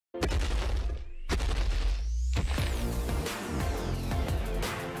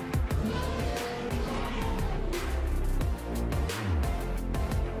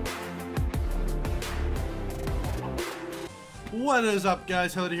What is up,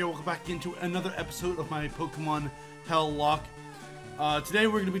 guys? Hellocke here. Welcome back into another episode of my Pokemon Hellocke. Today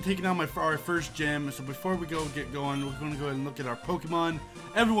we're going to be taking on our first gym. So before we get going, we're going to go ahead and look at our Pokemon.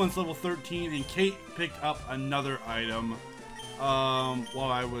 Everyone's level 13, and Kate picked up another item.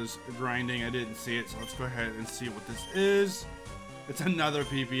 While I was grinding, I didn't see it, so let's go ahead and see what this is. It's another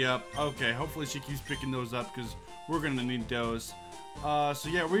PP up. Okay, hopefully she keeps picking those up because we're going to need those. So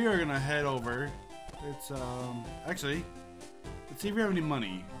yeah, we are going to head over. It's, actually, let's see if we have any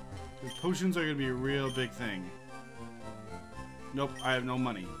money. Because potions are going to be a real big thing. Nope, I have no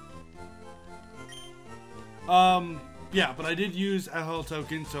money. Yeah, but I did use a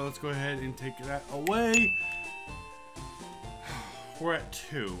helltoken, so let's go ahead and take that away. We're at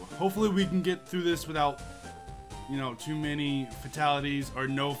 2. Hopefully we can get through this without, you know, too many fatalities or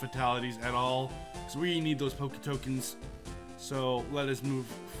no fatalities at all. Because we need those poke tokens. So let us move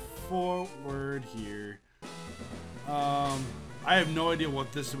forward here. I have no idea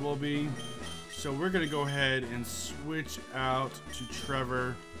what this will be. So we're going to go ahead and switch out to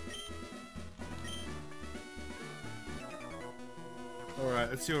Trevor. Alright,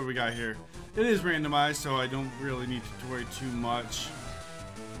 let's see what we got here. It is randomized, so I don't really need to worry too much.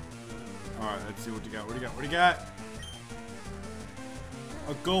 Alright, let's see what you got. What do you got? What do you got?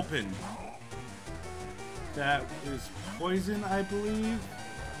 A Gulpin. That is poison, I believe.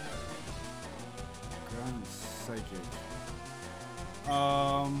 Ground Psychic.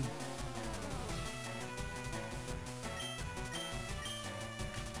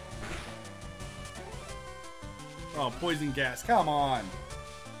 Oh, poison gas. Come on.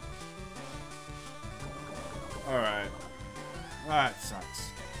 Alright. That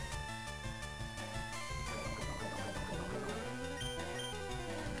sucks.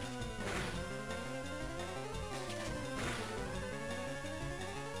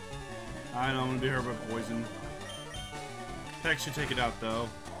 I know I'm gonna be hurt by poison. Heck should take it out though.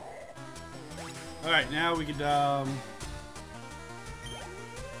 Alright, now we could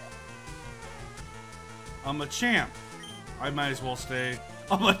I'm a champ. I might as well stay.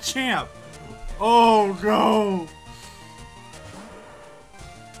 I'm a champ. Oh no.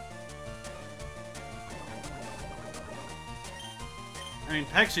 I mean,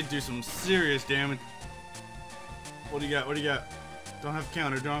 Peck should do some serious damage. What do you got? What do you got? Don't have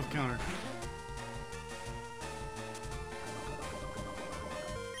counter. Don't have counter.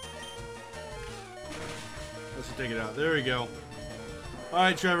 Let's take it out. There we go.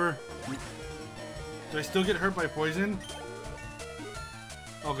 Alright, Trevor. Do I still get hurt by poison?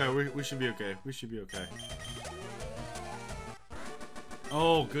 Okay, we should be okay. We should be okay.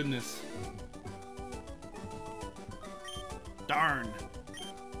 Oh, goodness. Darn.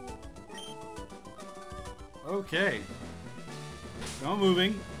 Okay. No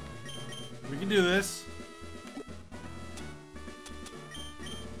moving. We can do this.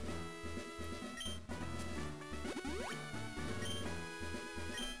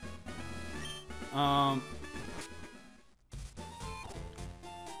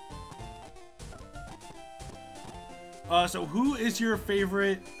 So who is your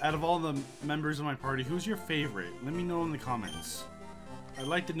favorite out of all the members of my party? Who's your favorite? Let me know in the comments. I'd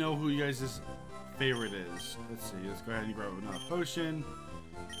like to know who you guys' favorite is. Let's see. Let's go ahead and grab another potion.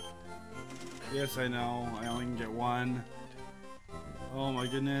 Yes, I know. I only can get one. Oh my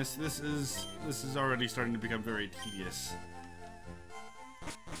goodness. This is already starting to become very tedious.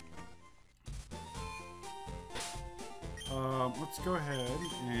 Let's go ahead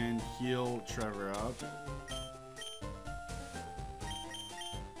and heal Trevor up.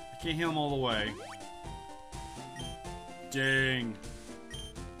 I can't heal him all the way. Dang.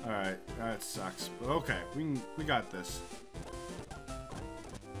 Alright, that sucks. But okay, we got this.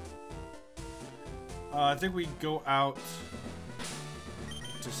 I think we go out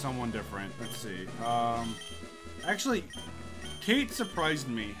to someone different. Let's see. Actually, Kate surprised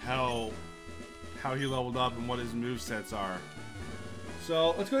me how he leveled up and what his movesets are.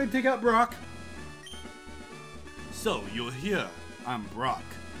 So let's go ahead and take out Brock. So you're here. I'm Brock.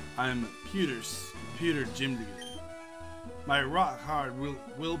 I'm Peter's gym leader. My rock hard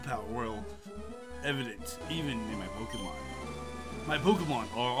willpower will evident even in my Pokemon. My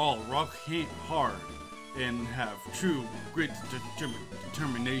Pokemon are all rock hard and have true grit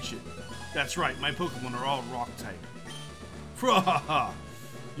determination. That's right, my Pokemon are all rock type.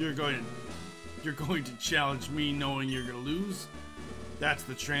 You're going to challenge me knowing you're gonna lose? That's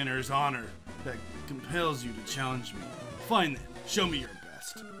the trainer's honor that compels you to challenge me. Fine then, show me your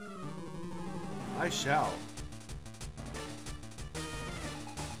best. I shall.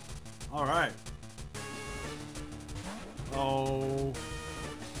 Alright. Oh.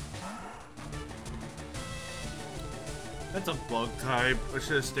 That's a bug type. I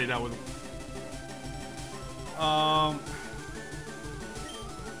should have stayed out with.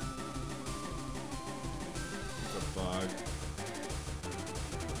 It's a bug.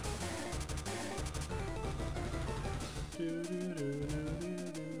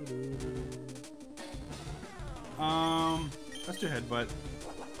 Let's do headbutt.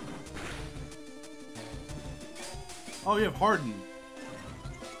 Oh, you have harden.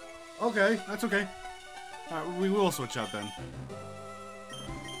 Okay, that's okay. Alright, we will switch out then.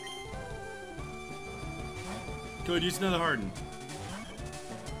 Good, use another harden.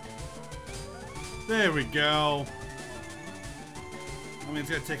 There we go. I mean, it's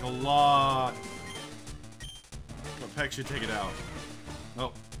gonna take a lot. But Peck should take it out.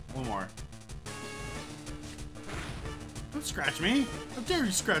 Oh, one more. Don't scratch me. How dare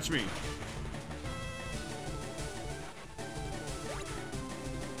you scratch me?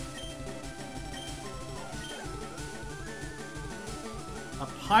 A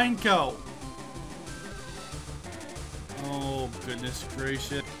Pineco. Oh, goodness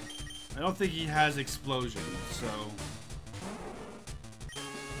gracious. I don't think he has explosion, so.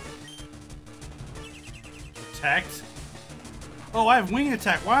 Protect? Oh, I have wing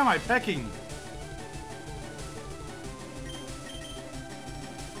attack. Why am I pecking?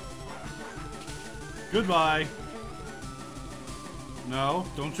 Goodbye. No,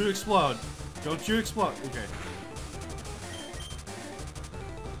 don't you explode. Don't you explode. Okay.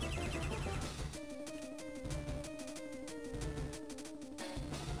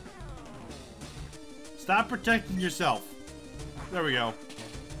 Stop protecting yourself. There we go.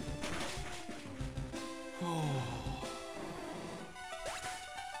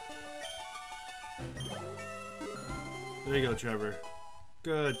 There you go, Trevor.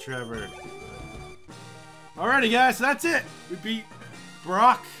 Good, Trevor. Alrighty, guys, so that's it. We beat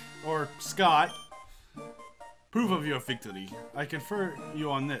Brock, or Scott. Proof of your victory. I confer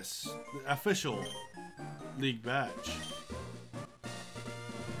you on this, the official league badge.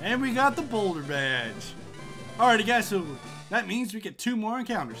 And we got the boulder badge. Alrighty, guys, so that means we get 2 more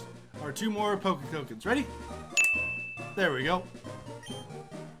encounters. Or 2 more poke tokens. Ready? There we go.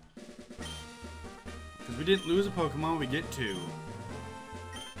 Because we didn't lose a Pokemon, we get 2.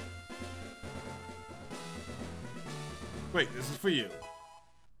 Wait, this is for you.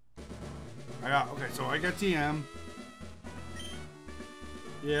 Okay, so I got TM.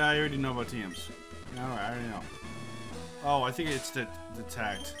 Yeah, I already know about TMs. Alright, I already know. Oh, I think it's the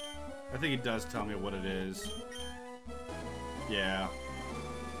tact. I think it does tell me what it is. Yeah.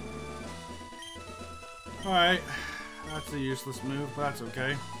 Alright. That's a useless move, but that's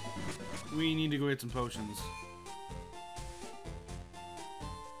okay. We need to go get some potions.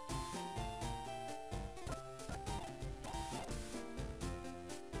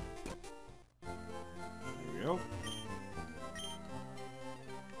 There we go.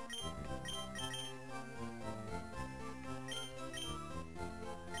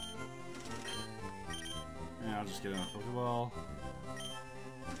 And I'll just get another Pokeball.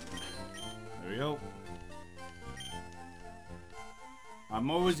 There we go. I'm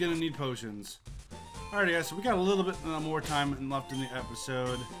always gonna need potions. Alrighty, guys, so we got a little bit more time left in the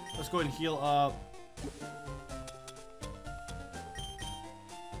episode. Let's go ahead and heal up.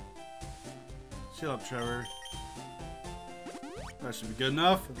 Heal up, Trevor. That should be good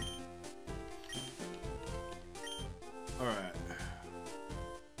enough. Alright.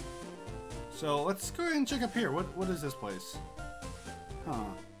 So let's go ahead and check up here. What is this place? Huh.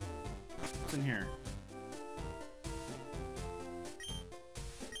 What's in here?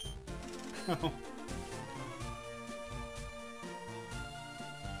 Oh.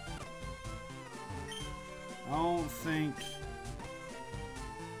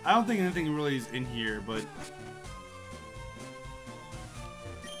 I don't think anything really is in here, but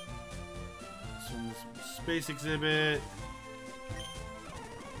so this space exhibit.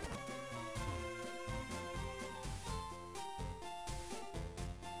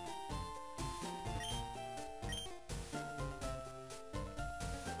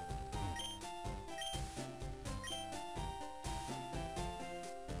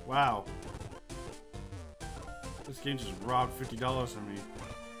 Wow. This game just robbed $50 from me.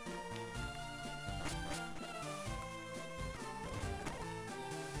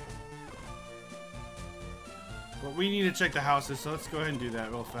 But we need to check the houses, so let's go ahead and do that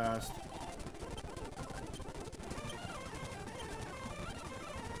real fast.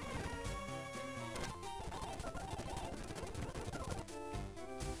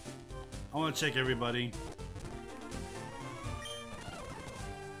 I want to check everybody.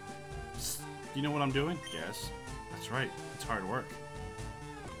 You know what I'm doing? Yes. That's right. It's hard work.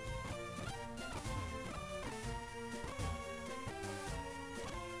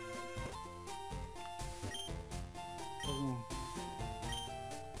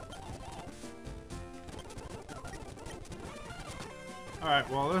 Alright,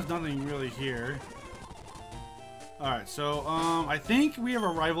 well, there's nothing really here. Alright, so, I think we have a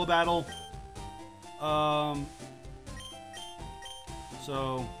rival battle.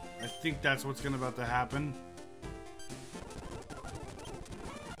 So, I think that's what's about to happen.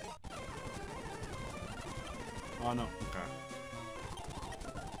 Oh, no. Okay.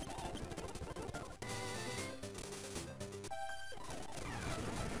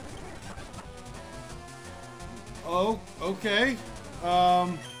 Oh, okay.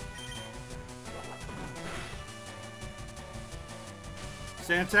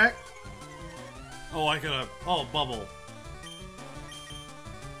 Sandtech? Oh, I could have. Oh, bubble.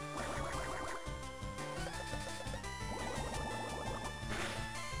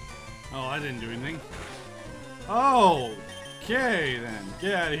 Oh, I didn't do anything. Oh, okay then.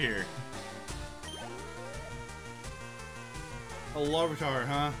 Get out of here. A Larvitar,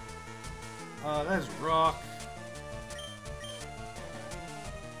 huh? That's rock.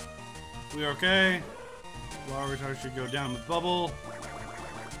 We are okay. Larvitar should go down with bubble.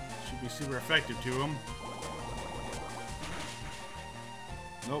 Should be super effective to him.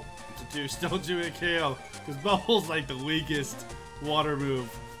 Nope. It's a 2. Still doing a KO. Because bubble's like the weakest water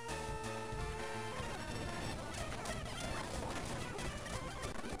move.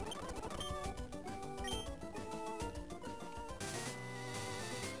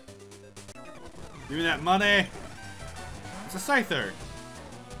 Give me that money. It's a Scyther.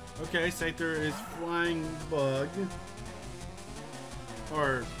 Okay, Scyther is flying bug.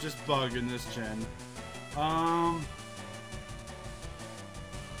 Or just bug in this gen.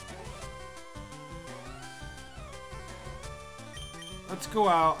 Let's go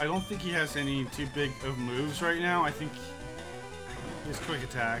out. I don't think he has any too big of moves right now. I think his quick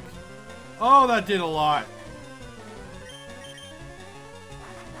attack. Oh, that did a lot.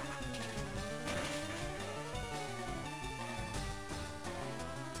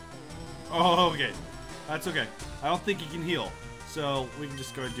 Oh, okay. That's okay. I don't think he can heal. So, we can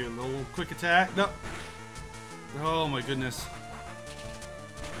just go and do a little quick attack. No. Oh, my goodness.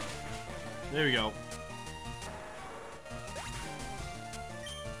 There we go.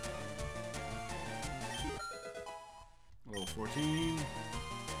 Level 14.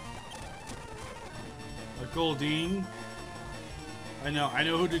 A Goldeen. I know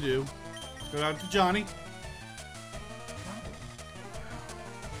who to do. Let's go out to Johnny.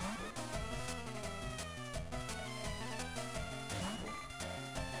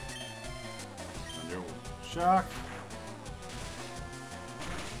 Shock.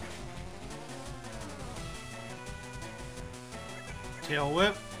 Tail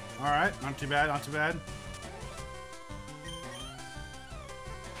whip. Alright, not too bad, not too bad.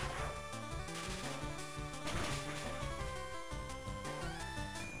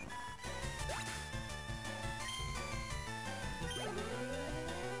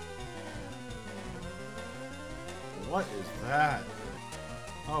 What is that?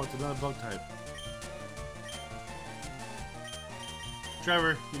 Oh, it's another bug type.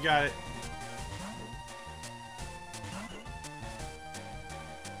 Trevor, you got it.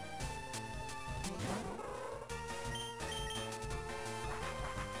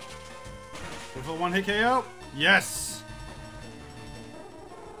 If a one-hit KO? Yes!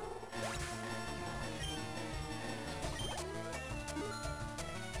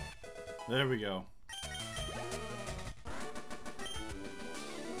 There we go.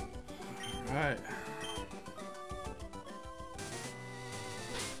 Alright.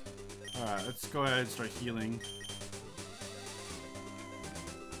 Alright, let's go ahead and start healing.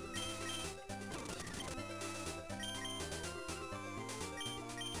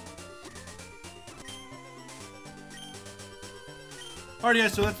 Alright, yeah,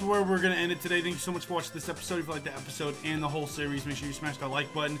 so that's where we're going to end it today. Thank you so much for watching this episode. If you liked the episode and the whole series, make sure you smash that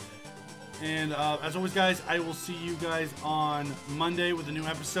like button. And as always, guys, I will see you guys on Monday with a new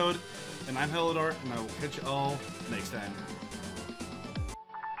episode. And I'm Hellocke, and I will catch you all next time.